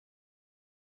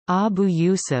Abu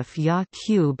Yusuf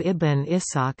Yaqub ibn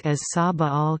Ishaq as Saba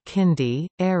al-Kindi,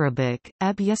 Arabic,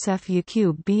 Ab Yusuf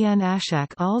Yaqub bin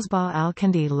Ashaq al-Saba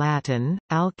al-Kindi, Latin,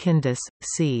 Al-Kindis,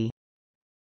 c.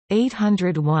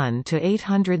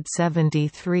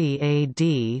 801–873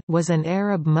 AD, was an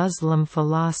Arab Muslim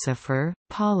philosopher,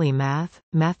 polymath,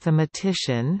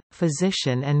 mathematician,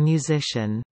 physician and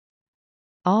musician.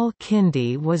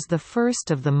 Al-Kindi was the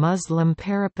first of the Muslim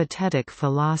peripatetic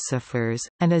philosophers,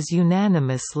 and is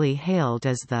unanimously hailed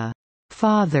as the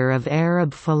 «father of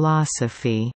Arab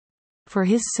philosophy» for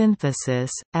his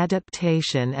synthesis,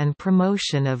 adaptation and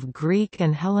promotion of Greek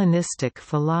and Hellenistic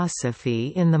philosophy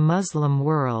in the Muslim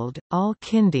world.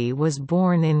 Al-Kindi was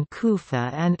born in Kufa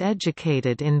and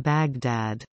educated in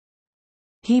Baghdad.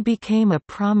 He became a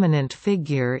prominent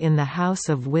figure in the House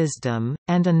of Wisdom,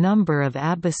 and a number of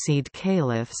Abbasid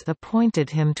caliphs appointed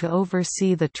him to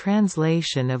oversee the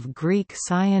translation of Greek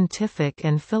scientific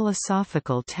and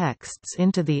philosophical texts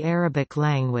into the Arabic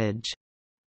language.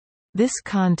 This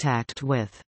contact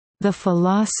with the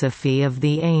philosophy of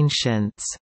the ancients,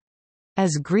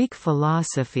 as Greek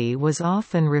philosophy was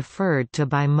often referred to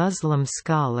by Muslim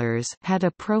scholars, had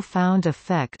a profound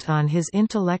effect on his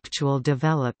intellectual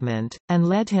development, and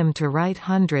led him to write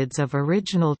hundreds of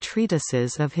original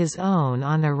treatises of his own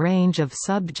on a range of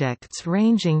subjects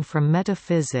ranging from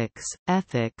metaphysics,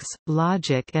 ethics,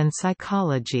 logic and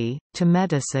psychology, to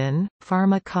medicine,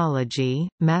 pharmacology,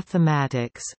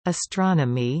 mathematics,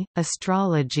 astronomy,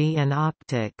 astrology and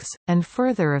optics, and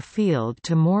further afield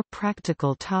to more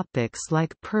practical topics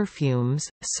like perfumes,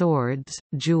 swords,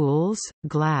 jewels,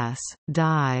 glass,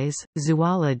 dyes,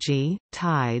 zoology,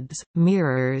 tides,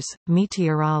 mirrors,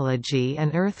 meteorology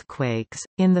and earthquakes.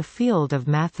 In the field of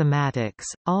mathematics,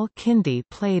 Al-Kindi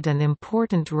played an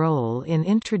important role in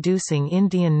introducing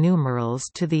Indian numerals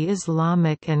to the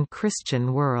Islamic and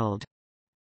Christian world.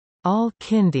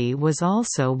 Al-Kindi was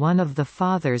also one of the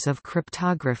fathers of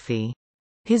cryptography.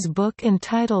 His book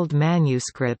entitled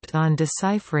Manuscript on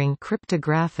Deciphering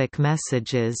Cryptographic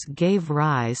Messages gave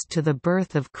rise to the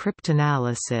birth of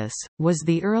cryptanalysis, was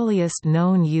the earliest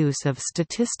known use of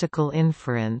statistical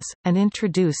inference, and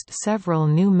introduced several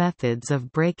new methods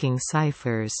of breaking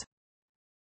ciphers.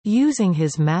 Using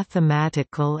his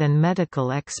mathematical and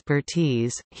medical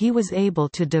expertise, he was able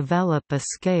to develop a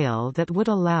scale that would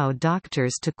allow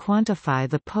doctors to quantify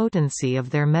the potency of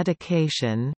their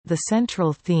medication. The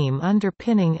central theme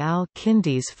underpinning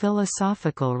Al-Kindi's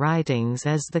philosophical writings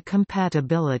is the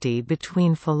compatibility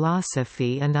between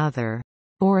philosophy and other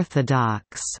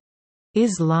orthodox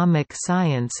Islamic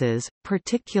sciences,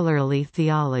 particularly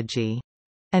theology.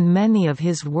 And many of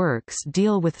his works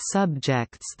deal with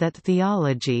subjects that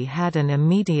theology had an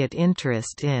immediate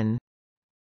interest in.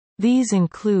 These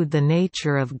include the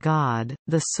nature of God,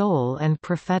 the soul and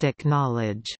prophetic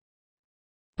knowledge.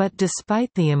 But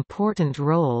despite the important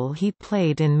role he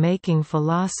played in making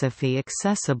philosophy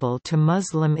accessible to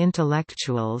Muslim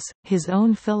intellectuals, his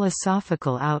own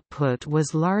philosophical output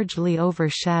was largely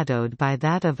overshadowed by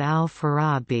that of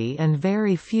al-Farabi, and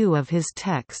very few of his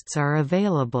texts are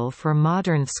available for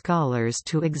modern scholars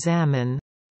to examine.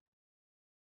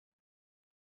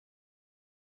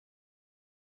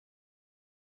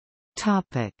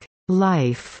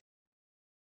 Life.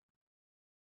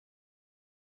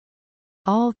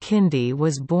 Al-Kindi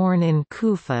was born in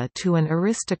Kufa to an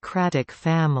aristocratic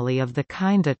family of the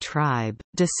Kinda tribe,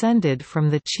 descended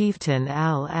from the chieftain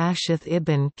al-Ashith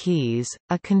ibn Qais,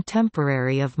 a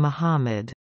contemporary of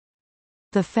Muhammad.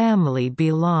 The family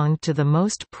belonged to the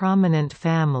most prominent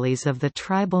families of the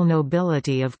tribal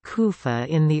nobility of Kufa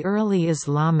in the early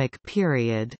Islamic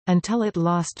period, until it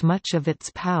lost much of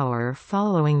its power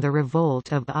following the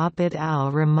revolt of Abd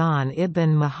al-Rahman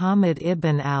ibn Muhammad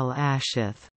ibn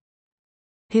al-Ashith.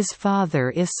 His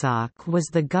father Ishaq was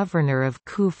the governor of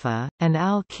Kufa, and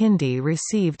Al-Kindi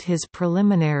received his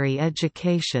preliminary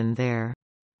education there.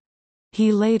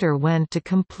 He later went to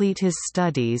complete his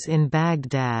studies in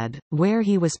Baghdad, where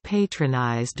he was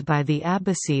patronized by the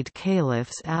Abbasid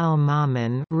caliphs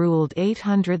Al-Ma'mun ruled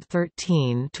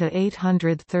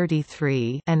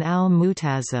 813–833 and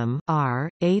Al-Mu'tasim r.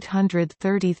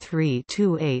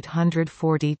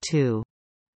 833–842.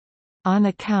 On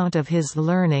account of his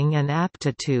learning and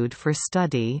aptitude for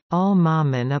study,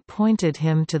 Al-Ma'mun appointed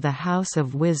him to the House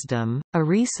of Wisdom, a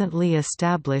recently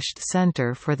established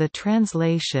center for the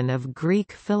translation of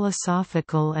Greek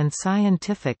philosophical and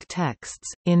scientific texts,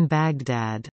 in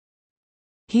Baghdad.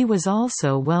 He was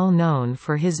also well known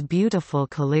for his beautiful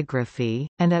calligraphy,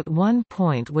 and at one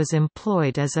point was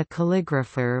employed as a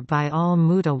calligrapher by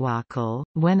al-Mutawakkil.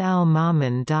 When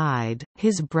al-Ma'mun died,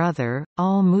 his brother,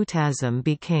 al-Mu'tasim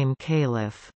became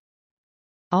caliph.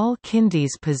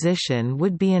 Al-Kindi's position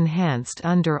would be enhanced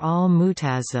under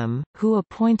al-Mu'tasim, who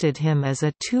appointed him as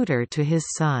a tutor to his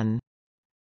son.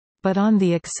 But on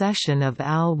the accession of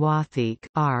al-Wathiq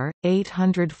r.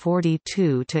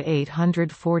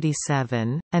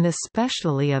 842–847, and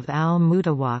especially of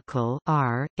al-Mutawakkil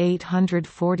r.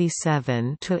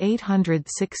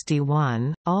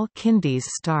 847–861, al-Kindi's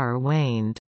star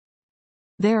waned.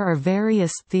 There are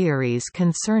various theories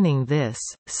concerning this.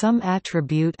 Some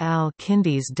attribute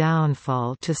al-Kindi's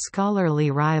downfall to scholarly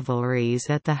rivalries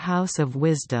at the House of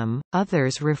Wisdom,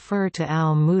 others refer to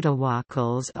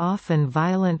al-Mutawakkil's often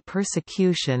violent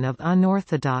persecution of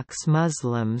unorthodox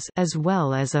Muslims as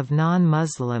well as of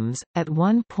non-Muslims. At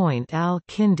one point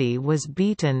al-Kindi was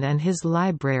beaten and his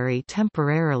library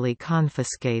temporarily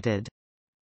confiscated.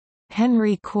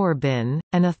 Henry Corbin,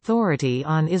 an authority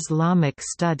on Islamic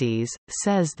studies,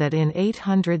 says that in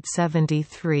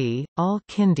 873,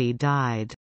 al-Kindi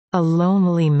died, "a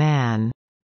lonely man,"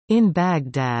 in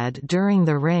Baghdad during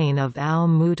the reign of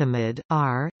al-Mu'tamid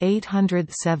r.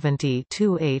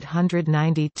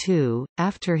 870–892.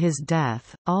 After his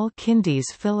death,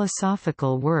 al-Kindi's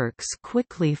philosophical works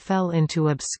quickly fell into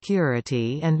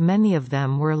obscurity and many of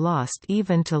them were lost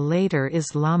even to later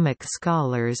Islamic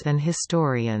scholars and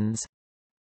historians.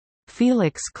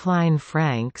 Felix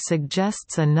Klein-Frank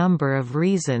suggests a number of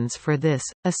reasons for this.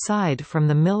 Aside from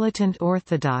the militant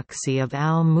orthodoxy of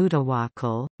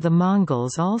al-Mutawakkil, the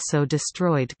Mongols also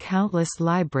destroyed countless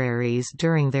libraries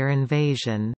during their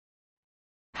invasion.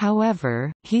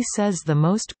 However, he says the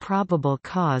most probable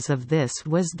cause of this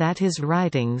was that his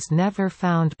writings never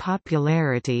found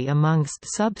popularity amongst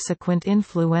subsequent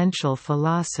influential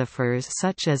philosophers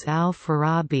such as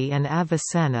al-Farabi and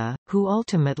Avicenna, who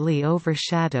ultimately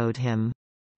overshadowed him.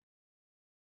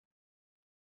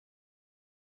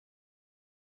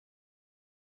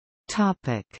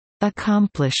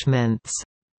 Accomplishments.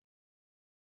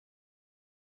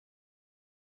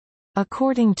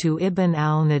 According to Ibn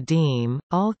al-Nadim,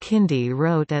 al-Kindi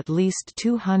wrote at least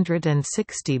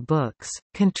 260 books,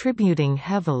 contributing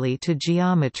heavily to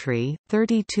geometry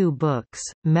 32 books,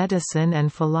 medicine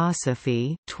and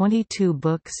philosophy 22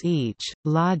 books each,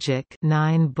 logic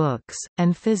 9 books,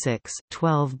 and physics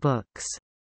 12 books.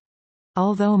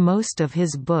 Although most of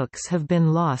his books have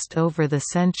been lost over the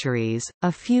centuries, a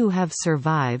few have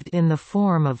survived in the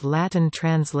form of Latin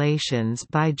translations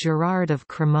by Gerard of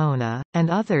Cremona, and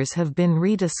others have been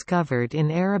rediscovered in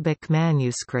Arabic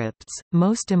manuscripts.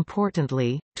 Most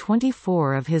importantly,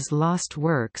 24 of his lost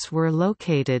works were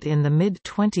located in the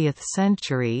mid-20th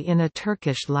century in a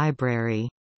Turkish library.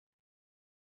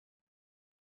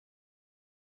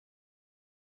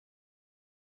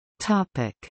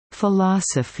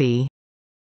 Philosophy.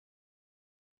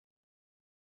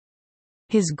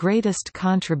 His greatest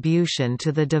contribution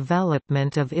to the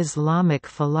development of Islamic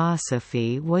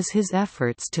philosophy was his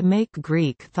efforts to make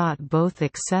Greek thought both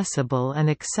accessible and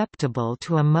acceptable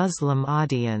to a Muslim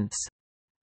audience.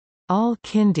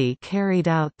 Al-Kindi carried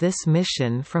out this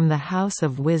mission from the House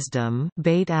of Wisdom,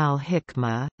 Beit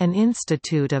al-Hikmah, an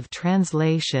institute of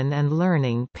translation and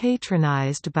learning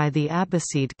patronized by the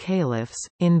Abbasid caliphs,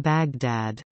 in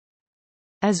Baghdad.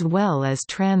 As well as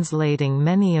translating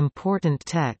many important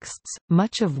texts,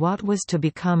 much of what was to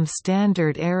become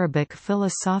standard Arabic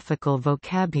philosophical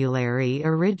vocabulary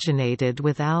originated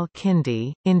with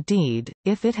al-Kindi. Indeed,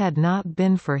 if it had not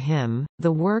been for him,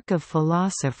 the work of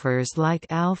philosophers like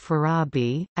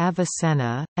al-Farabi,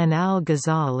 Avicenna, and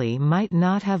al-Ghazali might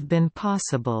not have been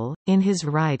possible. In his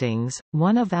writings,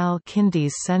 one of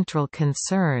al-Kindi's central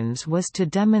concerns was to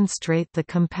demonstrate the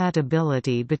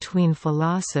compatibility between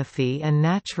philosophy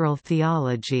and natural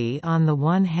theology on the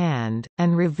one hand,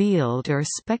 and revealed or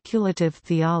speculative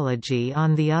theology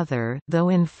on the other, though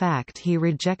in fact he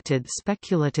rejected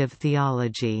speculative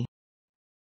theology.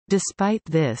 Despite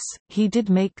this, he did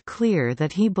make clear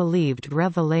that he believed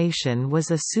revelation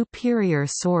was a superior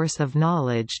source of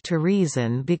knowledge to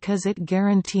reason because it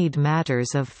guaranteed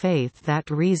matters of faith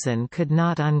that reason could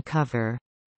not uncover.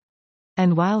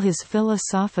 And while his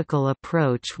philosophical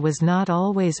approach was not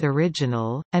always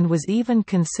original, and was even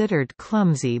considered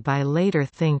clumsy by later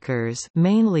thinkers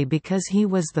mainly because he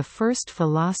was the first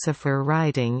philosopher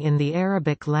writing in the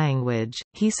Arabic language,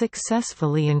 he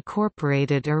successfully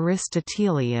incorporated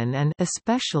Aristotelian and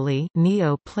especially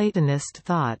Neo-Platonist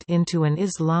thought into an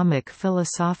Islamic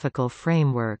philosophical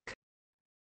framework.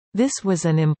 This was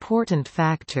an important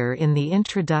factor in the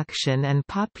introduction and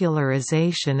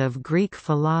popularization of Greek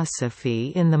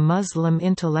philosophy in the Muslim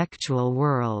intellectual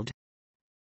world.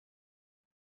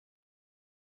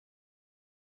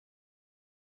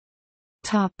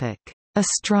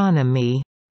 Astronomy.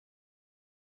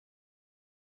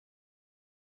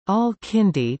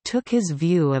 Al-Kindi took his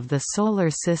view of the Solar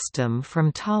System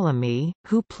from Ptolemy,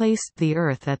 who placed the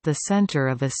Earth at the center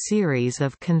of a series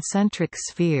of concentric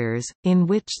spheres, in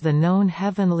which the known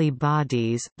heavenly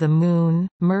bodies the Moon,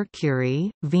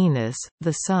 Mercury, Venus,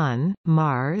 the Sun,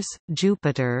 Mars,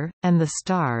 Jupiter, and the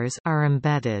stars are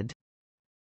embedded.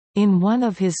 In one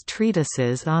of his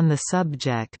treatises on the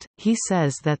subject, he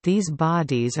says that these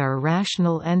bodies are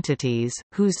rational entities,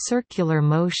 whose circular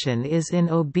motion is in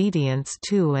obedience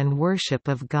to and worship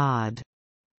of God.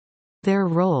 Their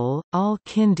role,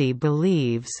 Al-Kindi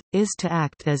believes, is to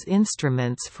act as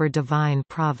instruments for divine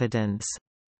providence.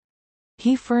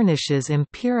 He furnishes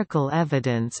empirical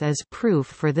evidence as proof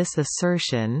for this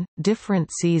assertion.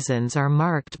 Different seasons are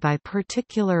marked by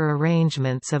particular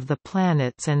arrangements of the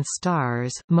planets and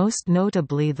stars, most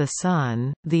notably the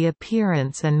Sun. The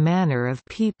appearance and manner of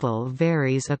people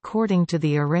varies according to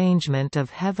the arrangement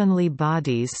of heavenly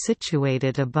bodies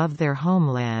situated above their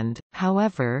homeland.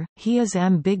 However, he is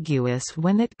ambiguous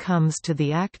when it comes to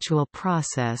the actual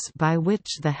process by which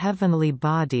the heavenly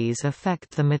bodies affect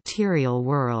the material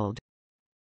world.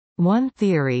 One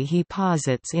theory he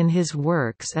posits in his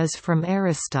works is from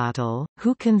Aristotle,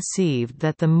 who conceived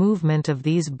that the movement of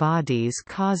these bodies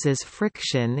causes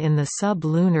friction in the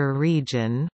sublunar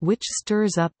region, which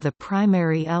stirs up the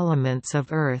primary elements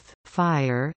of earth,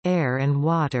 fire, air and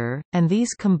water, and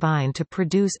these combine to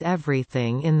produce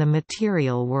everything in the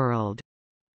material world.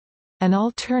 An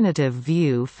alternative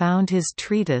view found his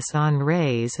treatise on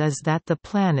rays is that the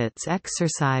planets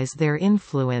exercise their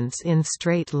influence in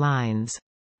straight lines.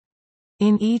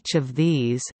 In each of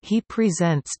these, he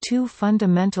presents two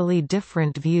fundamentally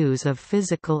different views of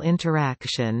physical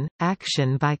interaction,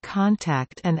 action by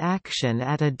contact and action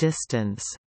at a distance.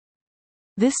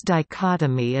 This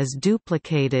dichotomy is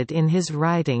duplicated in his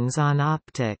writings on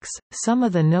optics. Some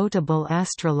of the notable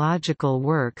astrological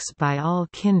works by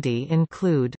Al-Kindi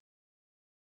include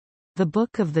the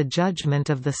Book of the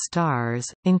Judgment of the Stars,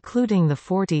 including the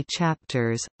 40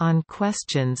 chapters, on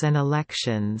questions and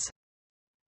elections.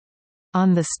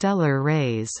 On the stellar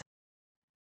rays.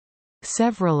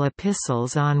 Several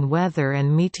epistles on weather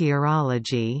and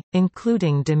meteorology,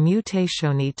 including De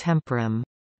Mutatione Temporum,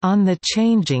 on the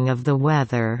changing of the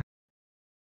weather.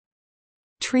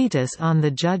 Treatise on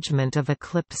the judgment of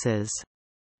eclipses.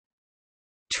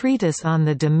 Treatise on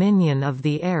the dominion of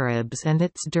the Arabs and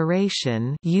its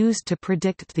duration used to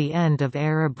predict the end of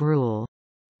Arab rule.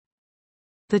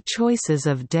 The choices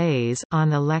of days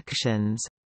on elections.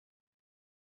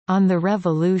 On the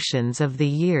revolutions of the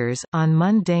years on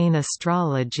mundane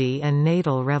astrology and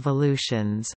natal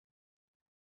revolutions.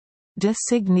 De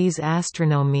signis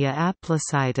astronomia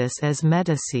applicatus as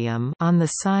medicium on the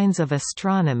signs of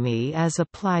astronomy as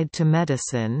applied to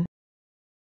medicine.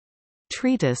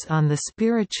 Treatise on the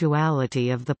spirituality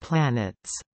of the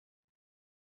planets.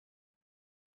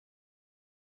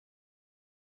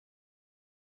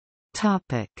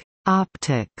 Topic: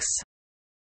 Optics.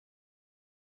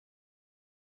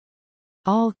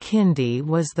 Al-Kindi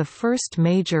was the first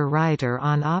major writer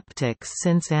on optics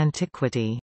since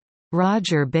antiquity.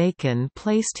 Roger Bacon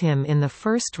placed him in the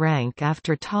first rank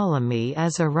after Ptolemy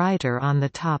as a writer on the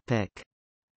topic.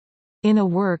 In a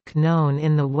work known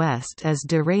in the West as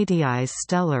De Radiis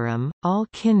Stellarum,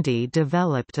 Al-Kindi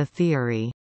developed a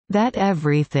theory that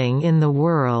everything in the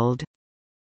world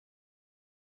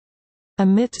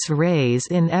emits rays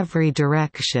in every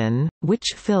direction,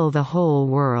 which fill the whole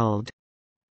world.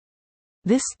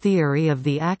 This theory of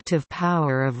the active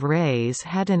power of rays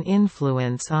had an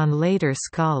influence on later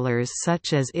scholars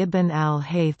such as Ibn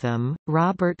al-Haytham,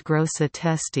 Robert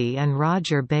Grosseteste, and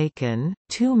Roger Bacon.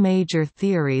 Two major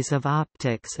theories of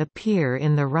optics appear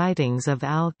in the writings of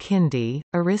Al-Kindi,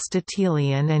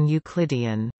 Aristotelian and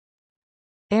Euclidean.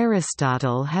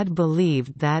 Aristotle had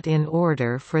believed that in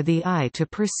order for the eye to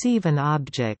perceive an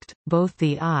object, both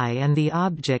the eye and the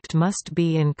object must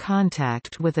be in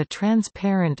contact with a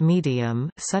transparent medium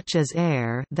such as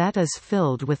air that is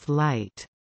filled with light.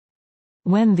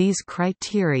 When these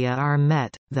criteria are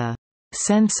met, the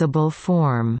sensible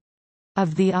form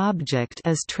of the object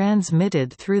is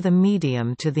transmitted through the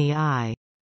medium to the eye.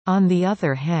 On the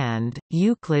other hand,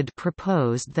 Euclid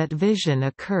proposed that vision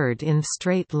occurred in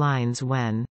straight lines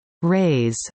when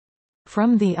rays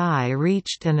from the eye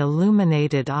reached an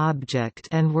illuminated object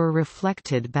and were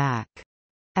reflected back.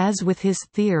 As with his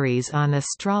theories on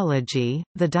astrology,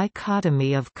 the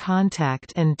dichotomy of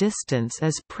contact and distance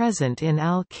is present in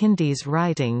Al-Kindi's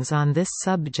writings on this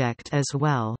subject as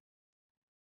well.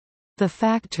 The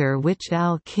factor which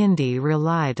Al-Kindi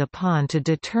relied upon to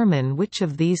determine which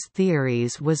of these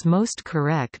theories was most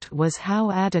correct was how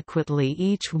adequately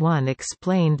each one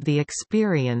explained the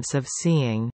experience of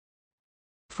seeing.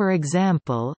 For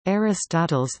example,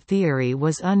 Aristotle's theory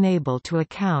was unable to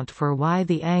account for why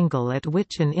the angle at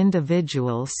which an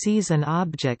individual sees an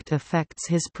object affects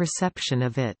his perception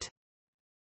of it.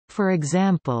 For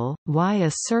example, why a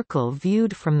circle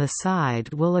viewed from the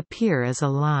side will appear as a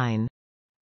line.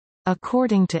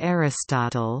 According to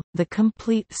Aristotle, the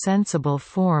complete sensible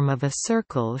form of a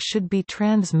circle should be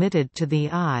transmitted to the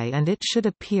eye and it should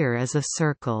appear as a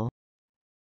circle.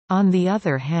 On the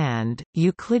other hand,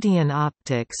 Euclidean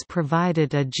optics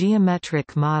provided a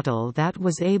geometric model that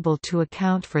was able to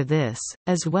account for this,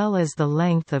 as well as the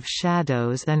length of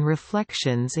shadows and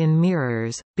reflections in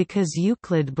mirrors, because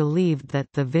Euclid believed that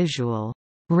the visual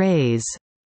rays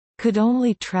could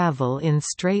only travel in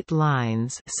straight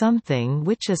lines, something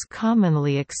which is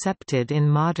commonly accepted in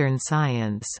modern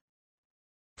science.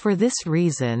 For this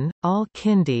reason,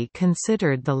 Al-Kindi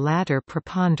considered the latter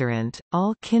preponderant.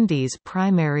 Al-Kindi's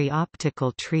primary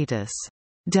optical treatise,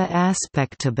 De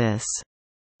Aspectibus,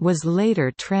 was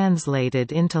later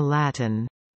translated into Latin.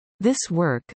 This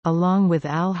work, along with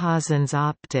Alhazen's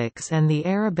Optics and the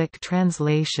Arabic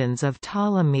translations of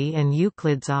Ptolemy and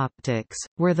Euclid's Optics,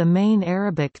 were the main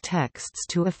Arabic texts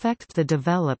to affect the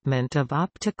development of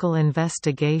optical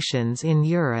investigations in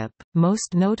Europe,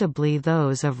 most notably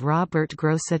those of Robert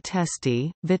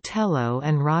Grosseteste, Vitello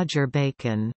and Roger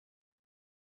Bacon.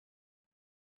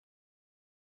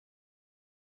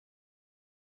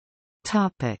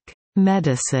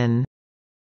 Medicine.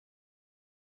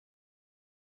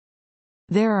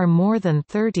 There are more than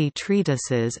 30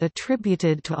 treatises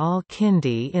attributed to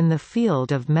Al-Kindi in the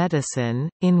field of medicine,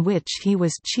 in which he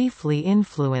was chiefly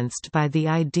influenced by the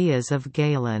ideas of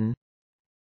Galen.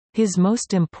 His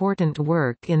most important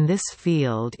work in this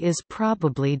field is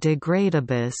probably De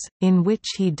Gradibus, in which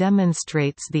he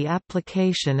demonstrates the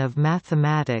application of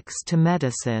mathematics to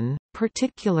medicine,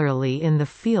 particularly in the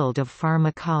field of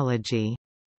pharmacology.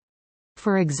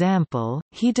 For example,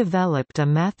 he developed a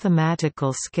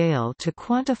mathematical scale to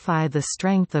quantify the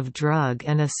strength of drug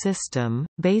and a system,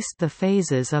 based the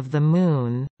phases of the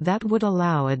Moon, that would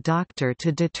allow a doctor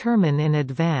to determine in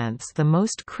advance the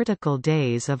most critical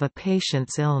days of a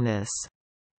patient's illness.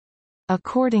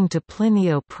 According to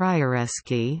Plinio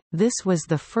Prioreschi, this was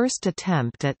the first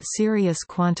attempt at serious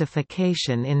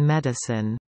quantification in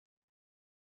medicine.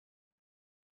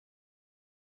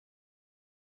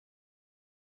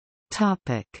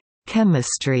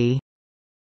 Chemistry.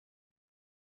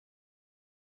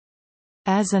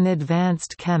 As an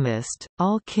advanced chemist,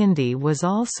 Al-Kindi was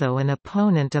also an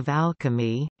opponent of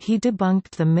alchemy. He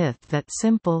debunked the myth that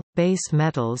simple, base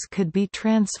metals could be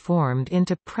transformed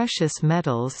into precious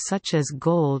metals such as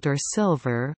gold or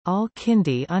silver.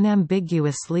 Al-Kindi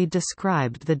unambiguously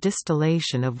described the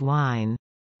distillation of wine.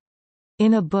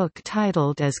 In a book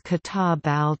titled as Kitab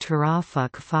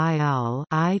al-Tarafuq fi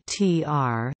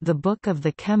al-Itr, the Book of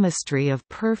the Chemistry of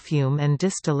Perfume and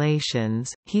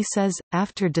Distillations, he says,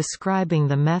 after describing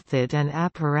the method and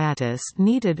apparatus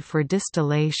needed for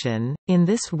distillation, in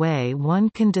this way one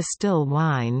can distill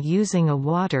wine using a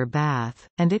water bath,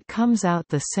 and it comes out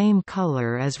the same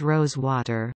color as rose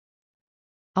water.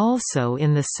 Also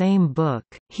in the same book,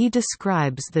 he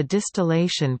describes the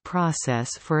distillation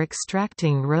process for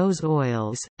extracting rose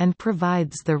oils, and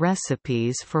provides the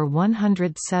recipes for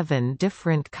 107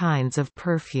 different kinds of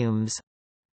perfumes.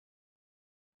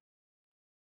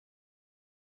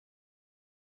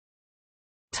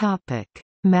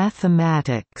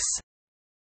 Mathematics.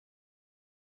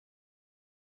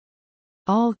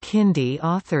 Al-Kindi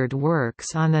authored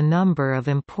works on a number of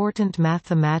important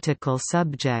mathematical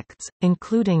subjects,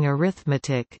 including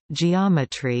arithmetic,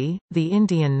 geometry, the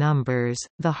Indian numbers,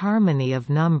 the harmony of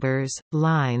numbers,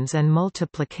 lines and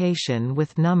multiplication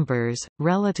with numbers,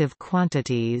 relative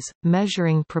quantities,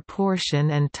 measuring proportion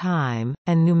and time,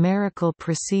 and numerical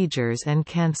procedures and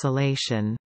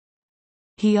cancellation.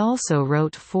 He also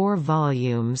wrote 4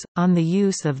 volumes, on the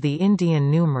use of the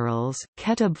Indian numerals,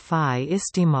 Ketab fi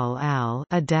Istimal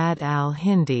al-Adad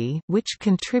al-Hindi, which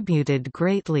contributed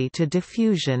greatly to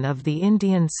diffusion of the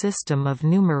Indian system of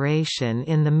numeration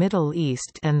in the Middle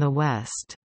East and the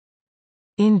West.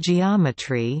 In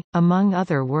geometry, among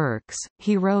other works,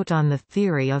 he wrote on the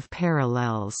theory of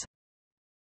parallels.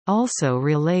 Also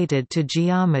related to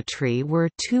geometry were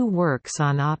 2 works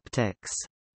on optics.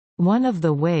 One of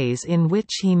the ways in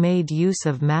which he made use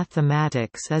of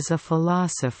mathematics as a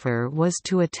philosopher was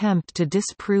to attempt to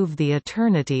disprove the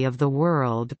eternity of the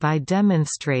world by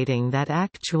demonstrating that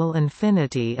actual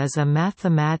infinity is a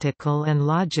mathematical and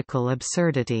logical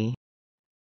absurdity.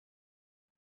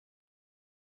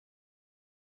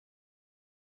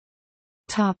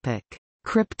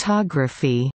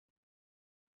 Cryptography.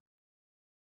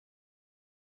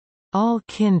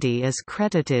 Al-Kindi is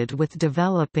credited with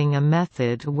developing a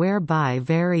method whereby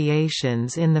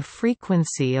variations in the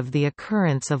frequency of the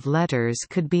occurrence of letters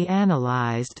could be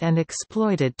analyzed and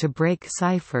exploited to break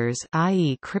ciphers,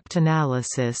 i.e.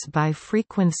 cryptanalysis by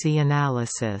frequency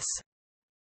analysis.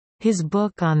 His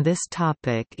book on this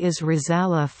topic is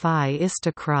Risala fi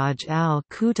Istikhraj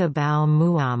al-Kutab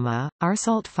al-Mu'amma,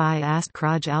 Arsalt fi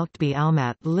Astkhraj al-Kbi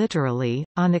al-Mat, literally,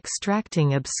 on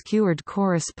extracting obscured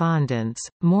correspondence,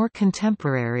 more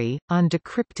contemporary, on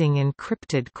decrypting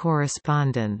encrypted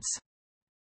correspondence.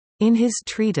 In his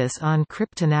treatise on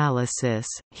cryptanalysis,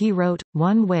 he wrote,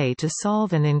 "One way to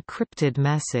solve an encrypted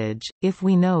message, if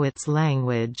we know its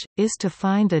language, is to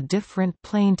find a different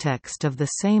plaintext of the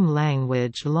same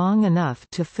language long enough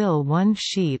to fill one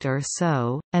sheet or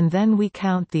so, and then we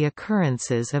count the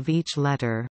occurrences of each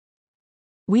letter.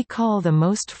 We call the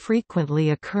most frequently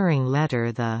occurring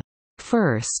letter the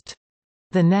first,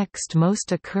 the next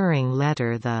most occurring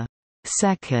letter the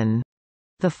second,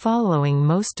 the following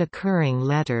most occurring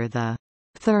letter the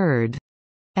third,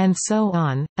 and so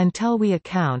on, until we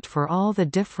account for all the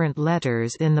different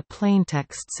letters in the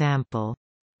plaintext sample.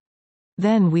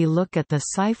 Then we look at the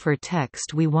cipher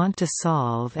text we want to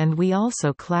solve and we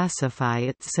also classify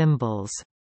its symbols.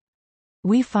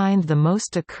 We find the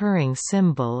most occurring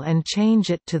symbol and change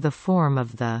it to the form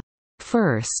of the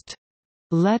first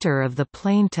letter of the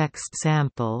plaintext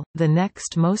sample, the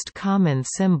next most common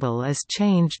symbol is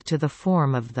changed to the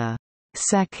form of the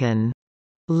second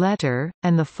letter,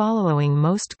 and the following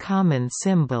most common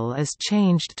symbol is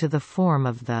changed to the form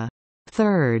of the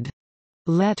third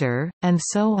letter, and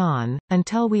so on,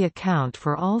 until we account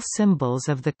for all symbols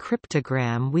of the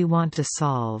cryptogram we want to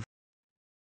solve.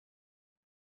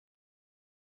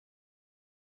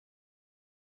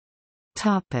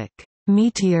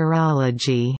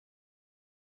 Meteorology.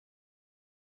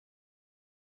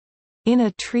 In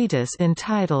a treatise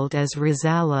entitled as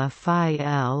Risala fi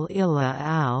el-Ila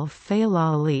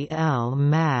al-Falali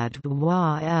el-Mad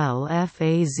wa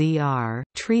el-Fazr,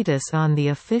 Treatise on the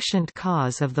Efficient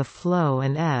Cause of the Flow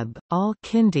and Ebb,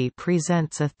 Al-Kindi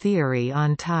presents a theory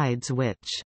on tides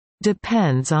which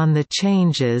depends on the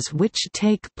changes which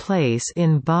take place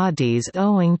in bodies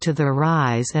owing to the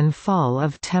rise and fall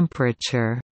of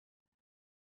temperature.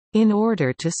 In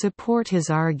order to support his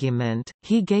argument,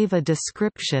 he gave a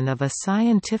description of a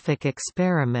scientific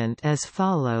experiment as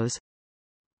follows.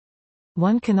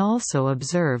 One can also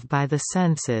observe by the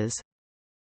senses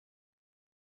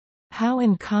how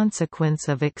in consequence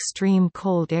of extreme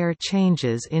cold air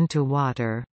changes into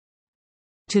water.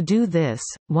 To do this,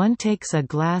 one takes a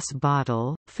glass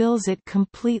bottle, fills it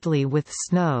completely with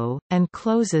snow, and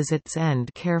closes its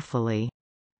end carefully.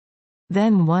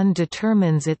 Then one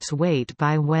determines its weight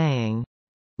by weighing.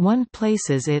 One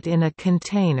places it in a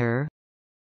container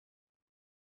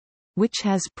which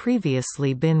has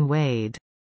previously been weighed.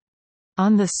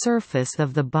 On the surface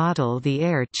of the bottle the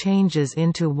air changes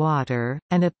into water,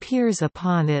 and appears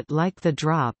upon it like the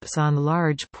drops on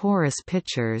large porous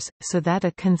pitchers, so that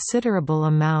a considerable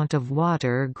amount of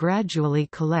water gradually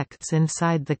collects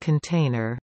inside the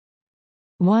container.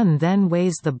 One then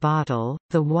weighs the bottle,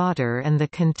 the water and the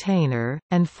container,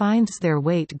 and finds their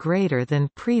weight greater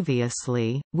than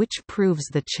previously, which proves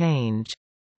the change.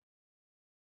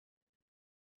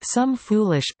 Some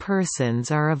foolish persons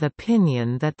are of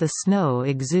opinion that the snow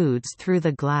exudes through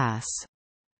the glass.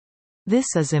 This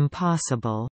is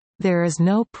impossible. There is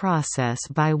no process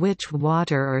by which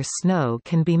water or snow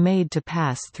can be made to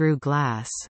pass through glass.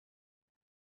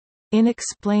 In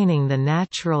explaining the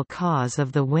natural cause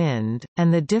of the wind,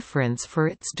 and the difference for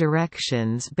its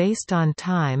directions based on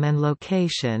time and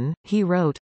location, he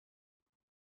wrote,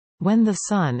 "When the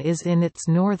sun is in its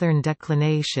northern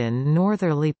declination,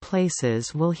 northerly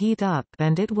places will heat up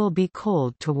and it will be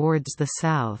cold towards the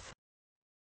south.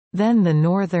 Then the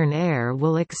northern air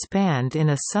will expand in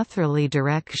a southerly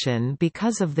direction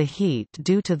because of the heat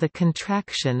due to the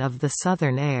contraction of the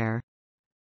southern air.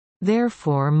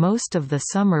 Therefore most of the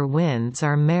summer winds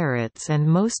are merits and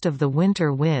most of the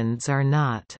winter winds are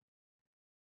not."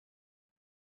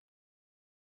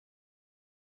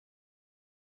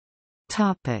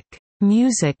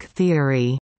 Music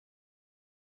theory.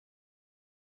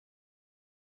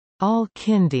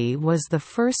 Al-Kindi was the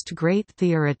first great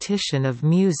theoretician of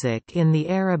music in the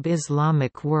Arab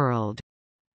Islamic world.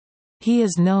 He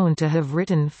is known to have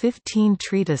written 15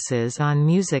 treatises on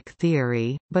music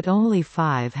theory, but only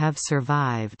 5 have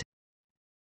survived.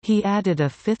 He added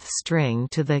a fifth string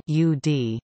to the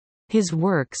ud. His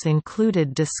works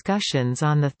included discussions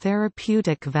on the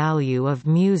therapeutic value of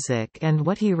music and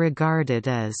what he regarded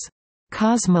as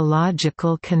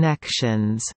cosmological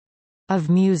connections of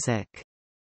music.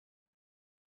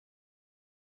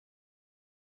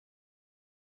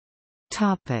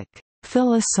 Topic: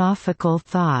 Philosophical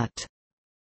thought.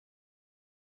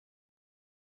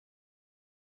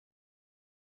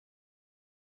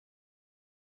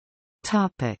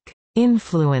 Topic: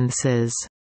 Influences.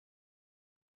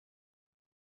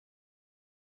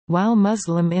 While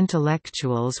Muslim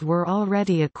intellectuals were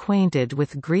already acquainted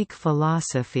with Greek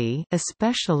philosophy,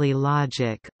 especially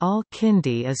logic,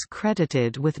 Al-Kindi is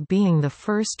credited with being the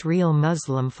first real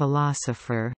Muslim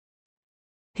philosopher.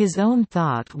 His own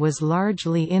thought was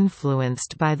largely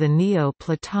influenced by the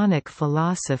Neo-Platonic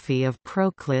philosophy of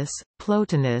Proclus,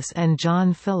 Plotinus and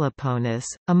John Philoponus,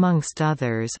 amongst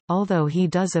others, although he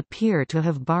does appear to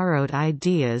have borrowed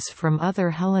ideas from other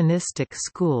Hellenistic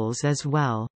schools as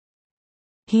well.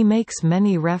 He makes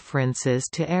many references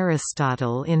to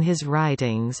Aristotle in his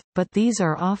writings, but these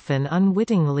are often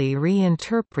unwittingly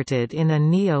reinterpreted in a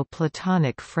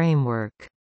Neo-Platonic framework.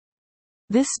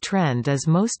 This trend is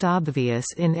most obvious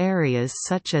in areas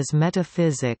such as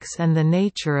metaphysics and the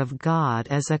nature of God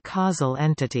as a causal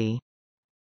entity.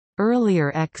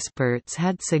 Earlier experts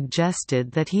had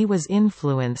suggested that he was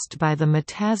influenced by the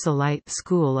Metazoite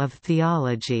school of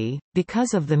theology,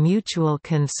 because of the mutual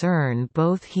concern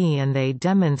both he and they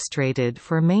demonstrated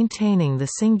for maintaining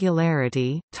the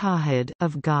singularity tawhid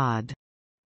of God.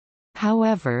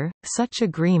 However, such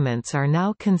agreements are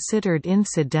now considered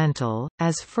incidental,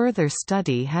 as further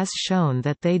study has shown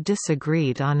that they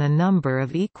disagreed on a number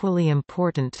of equally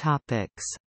important topics.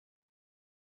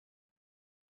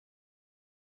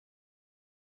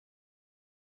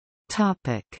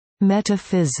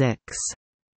 Metaphysics.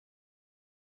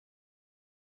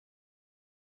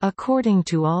 According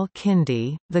to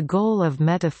Al-Kindi, the goal of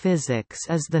metaphysics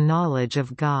is the knowledge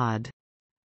of God.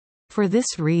 For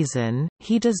this reason,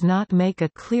 he does not make a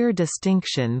clear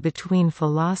distinction between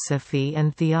philosophy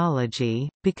and theology,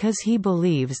 because he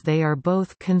believes they are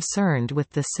both concerned with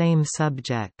the same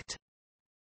subject.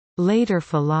 Later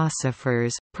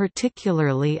philosophers,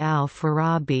 particularly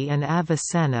Al-Farabi and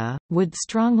Avicenna, would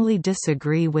strongly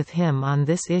disagree with him on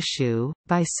this issue,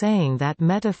 by saying that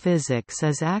metaphysics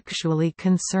is actually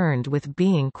concerned with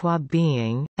being qua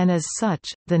being, and as such,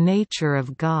 the nature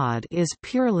of God is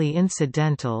purely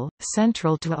incidental.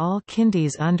 Central to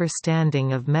Al-Kindi's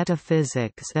understanding of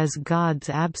metaphysics is God's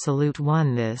absolute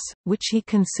oneness, which he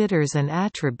considers an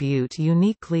attribute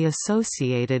uniquely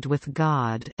associated with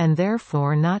God and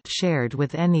therefore not shared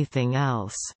with anything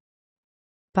else.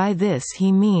 By this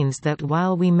he means that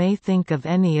while we may think of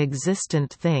any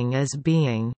existent thing as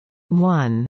being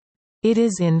one, it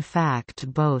is in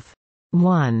fact both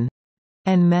one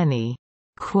and many.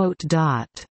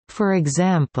 For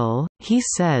example, he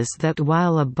says that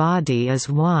while a body is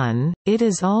one, it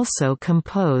is also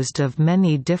composed of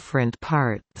many different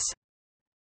parts.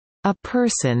 A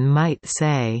person might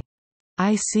say,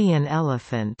 "I see an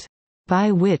elephant,"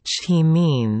 by which he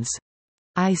means,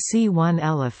 "I see one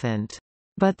elephant."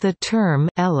 But the term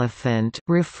elephant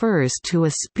refers to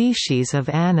a species of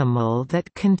animal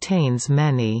that contains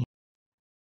many.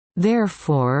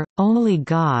 Therefore, only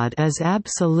God is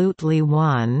absolutely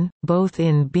one, both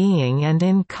in being and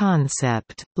in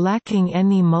concept, lacking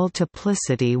any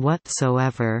multiplicity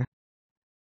whatsoever.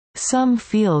 Some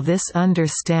feel this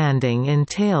understanding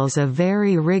entails a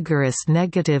very rigorous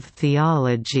negative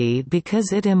theology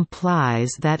because it implies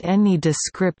that any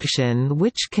description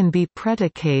which can be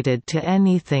predicated to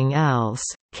anything else,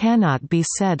 cannot be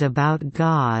said about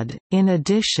God. In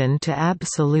addition to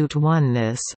absolute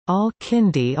oneness,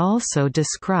 Al-Kindi also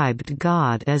described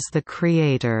God as the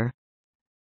creator.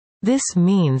 This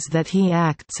means that he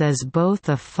acts as both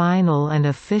a final and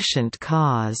efficient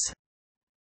cause.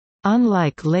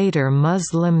 Unlike later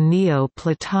Muslim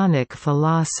Neo-Platonic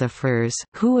philosophers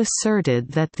who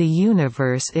asserted that the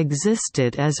universe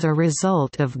existed as a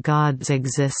result of God's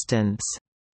existence.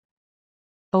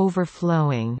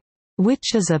 Overflowing,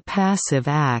 which is a passive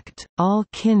act,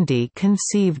 Al-Kindi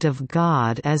conceived of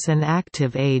God as an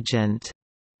active agent.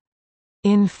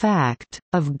 In fact,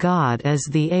 of God as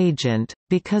the agent,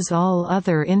 because all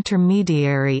other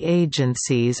intermediary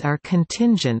agencies are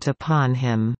contingent upon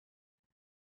him.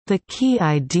 The key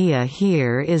idea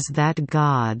here is that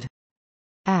God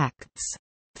acts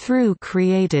through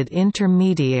created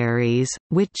intermediaries,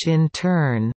 which in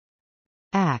turn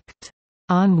act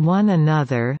on one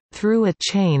another, through a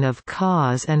chain of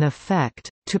cause and effect,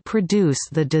 to produce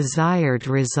the desired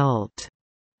result.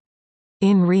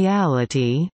 In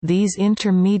reality, these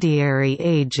intermediary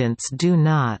agents do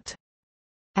not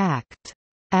act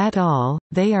at all,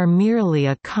 they are merely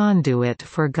a conduit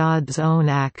for God's own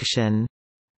action.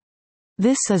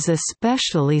 This is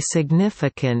especially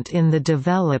significant in the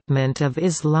development of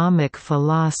Islamic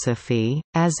philosophy,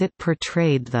 as it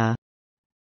portrayed the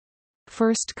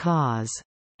first cause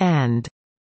and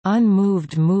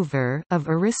unmoved mover of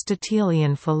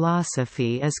Aristotelian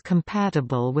philosophy as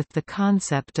compatible with the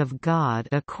concept of God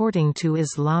according to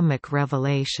Islamic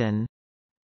revelation.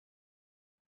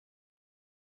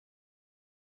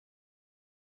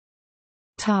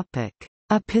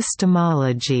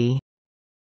 Epistemology.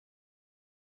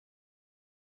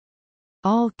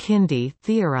 Al-Kindi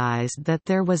theorized that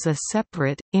there was a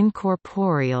separate,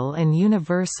 incorporeal and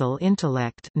universal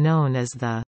intellect known as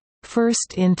the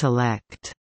first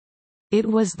intellect. It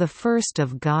was the first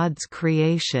of God's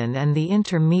creation and the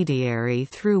intermediary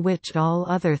through which all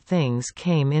other things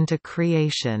came into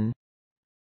creation.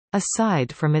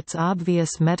 Aside from its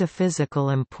obvious metaphysical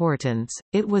importance,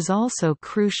 it was also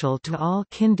crucial to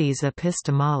Al-Kindi's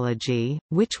epistemology,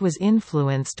 which was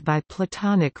influenced by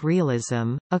Platonic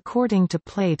realism. According to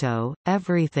Plato,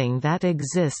 everything that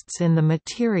exists in the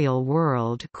material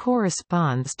world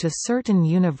corresponds to certain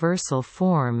universal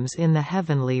forms in the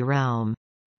heavenly realm.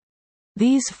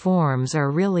 These forms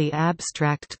are really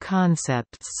abstract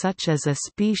concepts such as a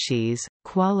species,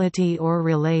 quality or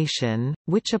relation,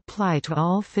 which apply to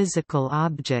all physical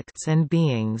objects and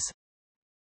beings.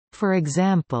 For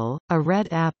example, a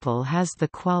red apple has the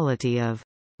quality of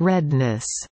redness,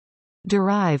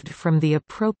 derived from the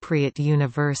appropriate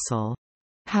universal.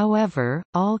 However,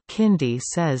 Al-Kindi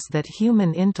says that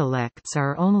human intellects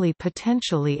are only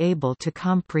potentially able to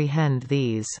comprehend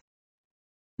these.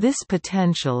 This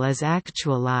potential is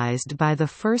actualized by the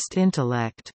first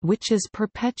intellect, which is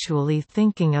perpetually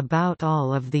thinking about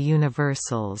all of the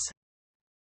universals.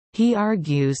 He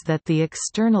argues that the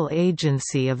external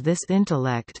agency of this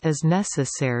intellect is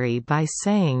necessary by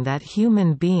saying that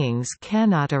human beings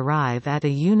cannot arrive at a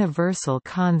universal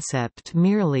concept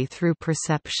merely through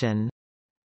perception.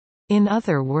 In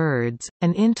other words,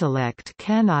 an intellect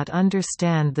cannot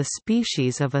understand the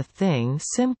species of a thing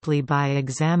simply by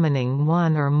examining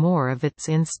one or more of its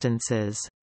instances.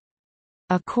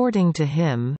 According to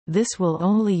him, this will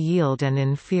only yield an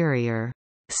inferior,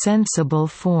 sensible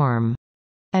form,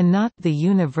 and not the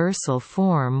universal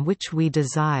form which we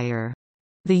desire.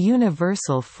 The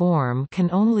universal form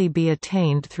can only be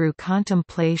attained through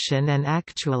contemplation and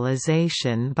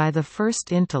actualization by the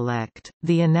first intellect.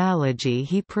 The analogy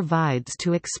he provides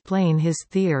to explain his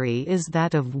theory is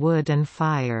that of wood and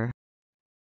fire.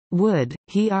 Wood,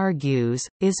 he argues,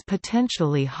 is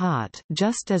potentially hot,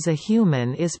 just as a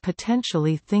human is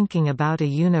potentially thinking about a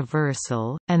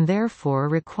universal, and therefore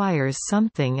requires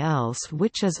something else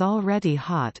which is already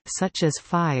hot, such as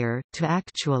fire, to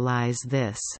actualize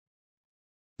this.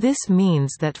 This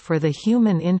means that for the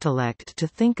human intellect to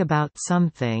think about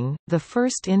something, the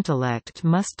first intellect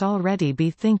must already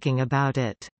be thinking about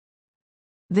it.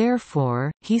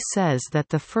 Therefore, he says that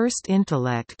the first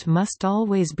intellect must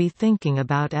always be thinking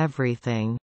about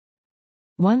everything.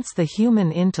 Once the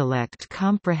human intellect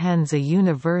comprehends a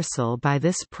universal by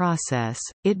this process,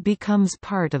 it becomes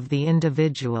part of the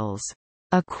individual's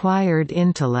acquired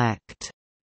intellect,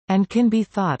 and can be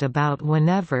thought about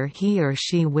whenever he or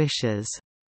she wishes.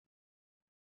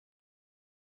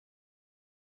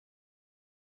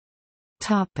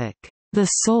 The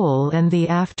soul and the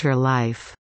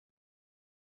afterlife.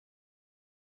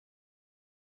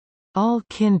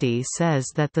 Al-Kindi says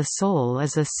that the soul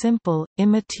is a simple,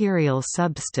 immaterial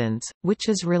substance, which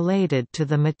is related to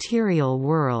the material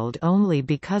world only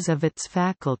because of its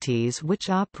faculties which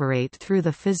operate through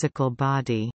the physical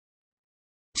body.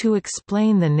 To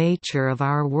explain the nature of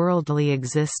our worldly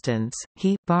existence,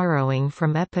 he, borrowing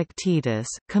from Epictetus,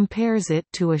 compares it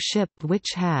to a ship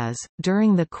which has,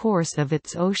 during the course of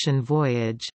its ocean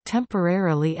voyage,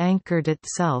 temporarily anchored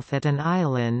itself at an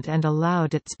island and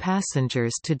allowed its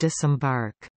passengers to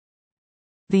disembark.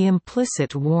 The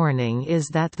implicit warning is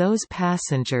that those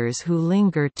passengers who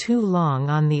linger too long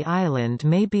on the island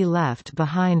may be left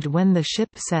behind when the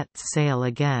ship sets sail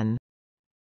again.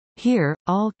 Here,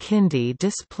 Al-Kindi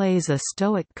displays a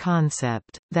Stoic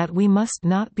concept, that we must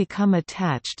not become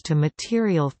attached to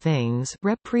material things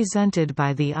represented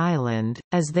by the island,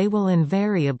 as they will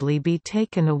invariably be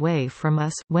taken away from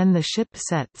us when the ship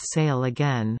sets sail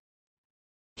again.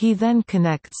 He then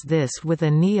connects this with a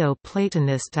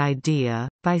Neo-Platonist idea,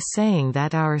 by saying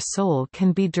that our soul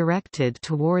can be directed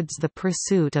towards the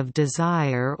pursuit of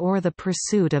desire or the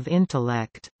pursuit of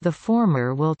intellect. The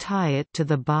former will tie it to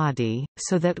the body,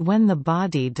 so that when the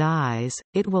body dies,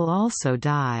 it will also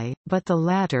die, but the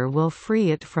latter will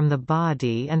free it from the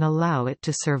body and allow it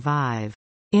to survive,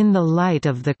 in the light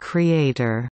of the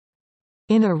Creator,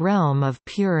 in a realm of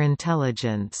pure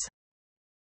intelligence.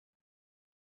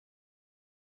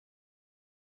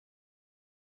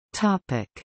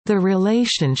 The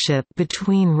relationship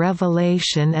between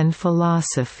revelation and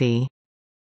philosophy.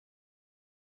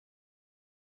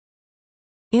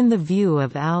 In the view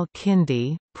of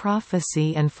Al-Kindi,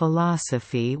 prophecy and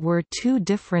philosophy were two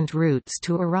different routes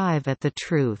to arrive at the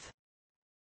truth.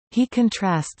 He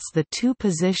contrasts the two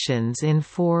positions in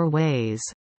four ways.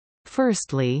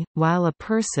 Firstly, while a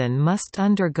person must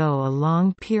undergo a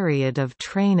long period of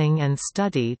training and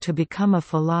study to become a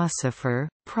philosopher,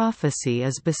 prophecy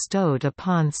is bestowed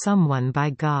upon someone by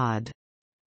God.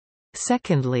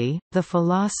 Secondly, the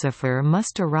philosopher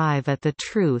must arrive at the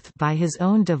truth by his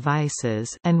own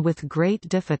devices and with great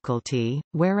difficulty,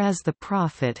 whereas the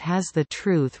prophet has the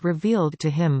truth revealed to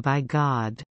him by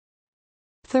God.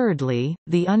 Thirdly,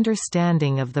 the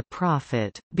understanding of the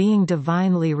prophet, being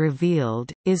divinely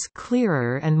revealed, is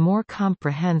clearer and more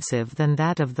comprehensive than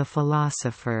that of the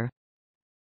philosopher.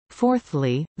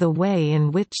 Fourthly, the way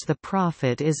in which the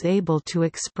prophet is able to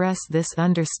express this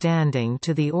understanding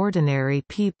to the ordinary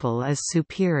people is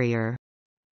superior.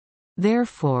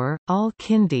 Therefore,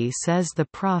 Al-Kindi says the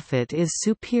prophet is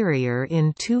superior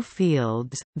in two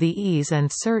fields, the ease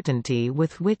and certainty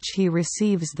with which he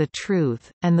receives the truth,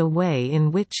 and the way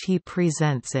in which he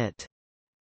presents it.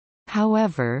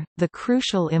 However, the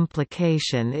crucial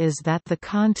implication is that the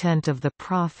content of the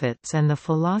prophet's and the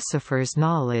philosopher's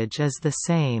knowledge is the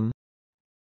same.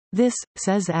 This,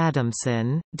 says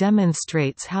Adamson,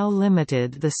 demonstrates how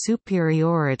limited the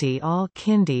superiority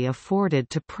Al-Kindi afforded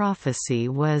to prophecy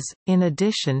was. In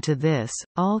addition to this,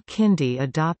 Al-Kindi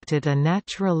adopted a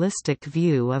naturalistic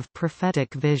view of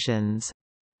prophetic visions.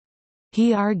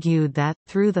 He argued that,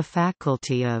 through the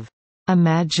faculty of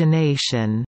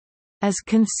imagination, as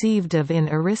conceived of in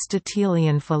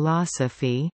Aristotelian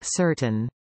philosophy, certain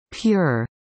pure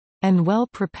and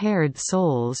well-prepared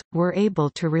souls, were able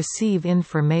to receive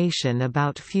information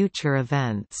about future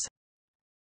events.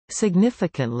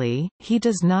 Significantly, he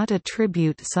does not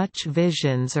attribute such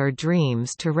visions or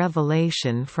dreams to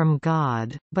revelation from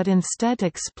God, but instead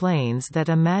explains that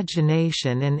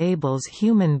imagination enables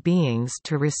human beings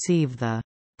to receive the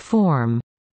form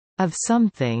of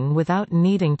something without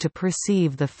needing to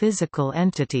perceive the physical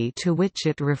entity to which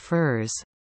it refers.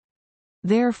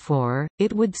 Therefore,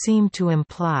 it would seem to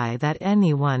imply that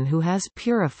anyone who has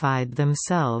purified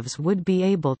themselves would be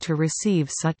able to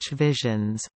receive such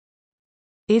visions.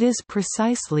 It is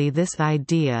precisely this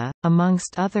idea,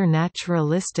 amongst other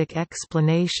naturalistic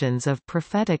explanations of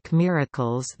prophetic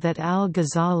miracles, that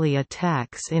al-Ghazali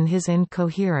attacks in his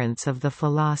Incoherence of the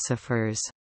Philosophers.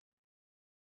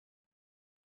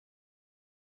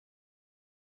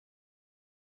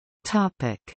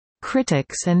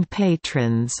 Critics and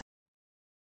patrons.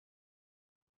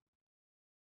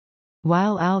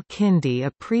 While Al-Kindi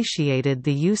appreciated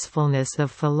the usefulness of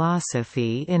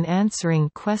philosophy in answering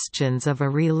questions of a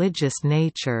religious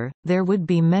nature, there would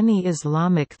be many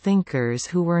Islamic thinkers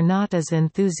who were not as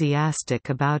enthusiastic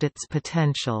about its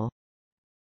potential.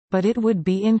 But it would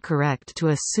be incorrect to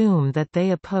assume that they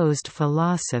opposed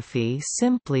philosophy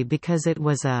simply because it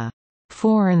was a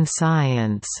foreign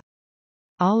science.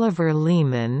 Oliver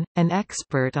Leaman, an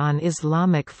expert on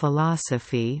Islamic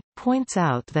philosophy, points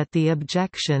out that the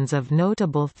objections of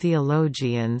notable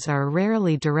theologians are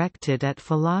rarely directed at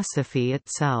philosophy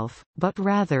itself, but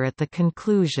rather at the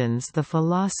conclusions the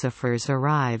philosophers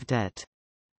arrived at.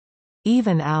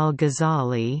 Even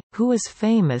al-Ghazali, who was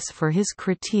famous for his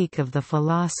critique of the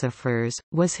philosophers,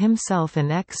 was himself an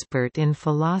expert in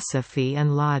philosophy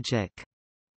and logic.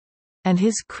 And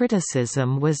his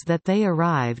criticism was that they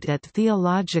arrived at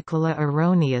theologically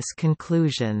erroneous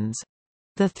conclusions.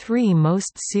 The three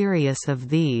most serious of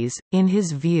these, in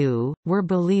his view, were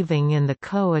believing in the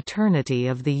co-eternity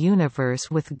of the universe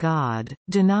with God,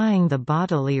 denying the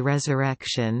bodily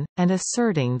resurrection, and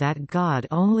asserting that God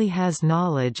only has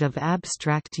knowledge of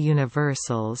abstract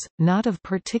universals, not of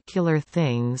particular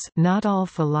things. Not all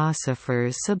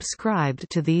philosophers subscribed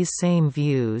to these same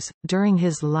views. During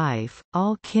his life,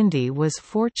 Al-Kindi was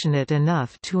fortunate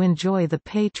enough to enjoy the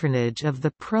patronage of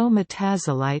the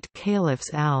pro-Mutazilite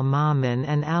caliphs al-Ma'mun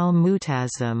and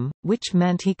al-Mu'tazim, which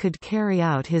meant he could carry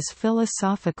out his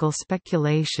philosophical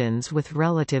speculations with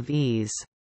relative ease.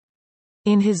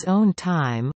 In his own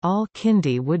time,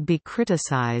 Al-Kindi would be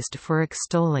criticized for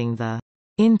extolling the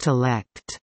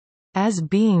intellect as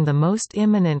being the most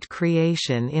imminent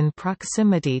creation in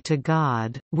proximity to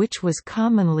God, which was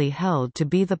commonly held to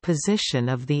be the position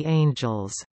of the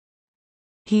angels.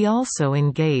 He also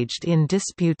engaged in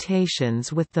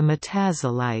disputations with the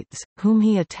Mutazilites, whom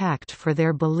he attacked for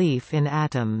their belief in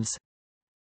atoms.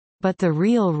 But the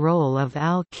real role of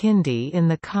Al-Kindi in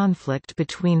the conflict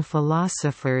between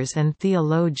philosophers and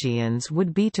theologians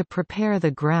would be to prepare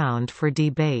the ground for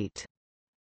debate.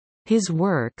 His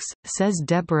works, says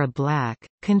Deborah Black,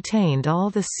 contained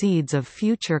all the seeds of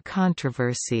future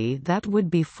controversy that would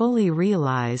be fully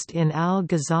realized in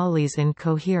al-Ghazali's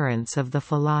Incoherence of the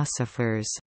Philosophers.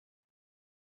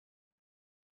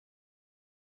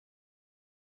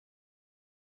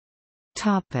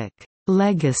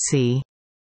 Legacy.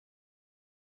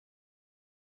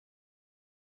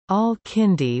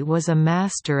 Al-Kindi was a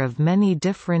master of many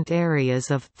different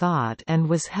areas of thought and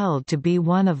was held to be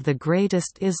one of the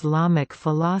greatest Islamic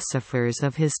philosophers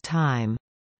of his time.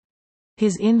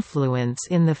 His influence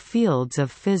in the fields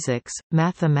of physics,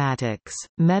 mathematics,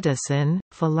 medicine,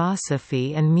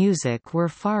 philosophy and music were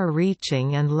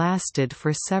far-reaching and lasted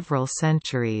for several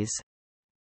centuries.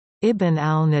 Ibn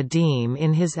al-Nadim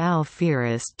in his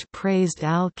Al-Firist praised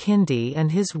Al-Kindi and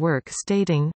his work,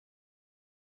 stating,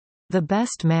 "The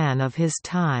best man of his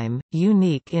time,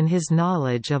 unique in his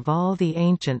knowledge of all the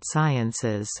ancient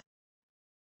sciences.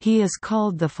 He is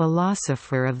called the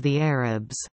philosopher of the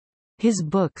Arabs. His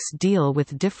books deal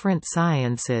with different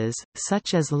sciences,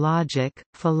 such as logic,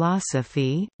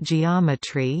 philosophy,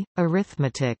 geometry,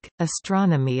 arithmetic,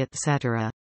 astronomy etc.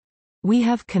 We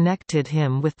have connected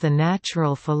him with the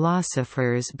natural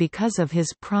philosophers because of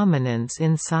his prominence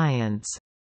in science."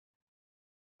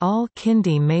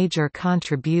 Al-Kindi's major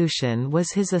contribution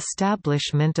was his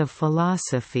establishment of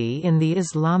philosophy in the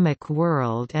Islamic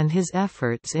world and his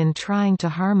efforts in trying to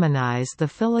harmonize the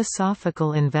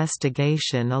philosophical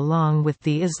investigation along with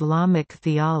the Islamic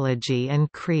theology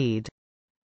and creed.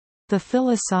 The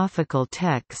philosophical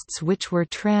texts which were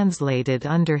translated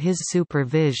under his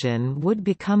supervision would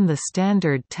become the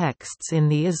standard texts in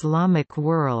the Islamic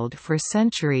world for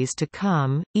centuries to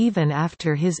come, even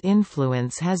after his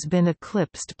influence has been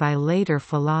eclipsed by later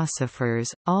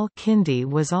philosophers. Al-Kindi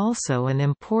was also an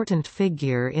important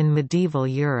figure in medieval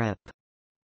Europe.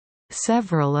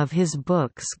 Several of his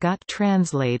books got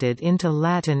translated into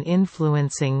Latin,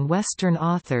 influencing Western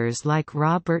authors like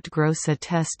Robert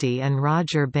Grosseteste and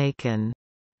Roger Bacon.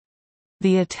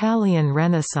 The Italian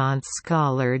Renaissance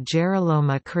scholar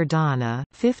Girolamo Cardano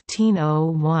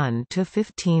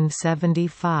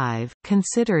 (1501–1575)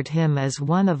 considered him as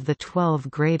one of the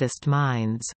 12 greatest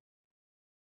minds.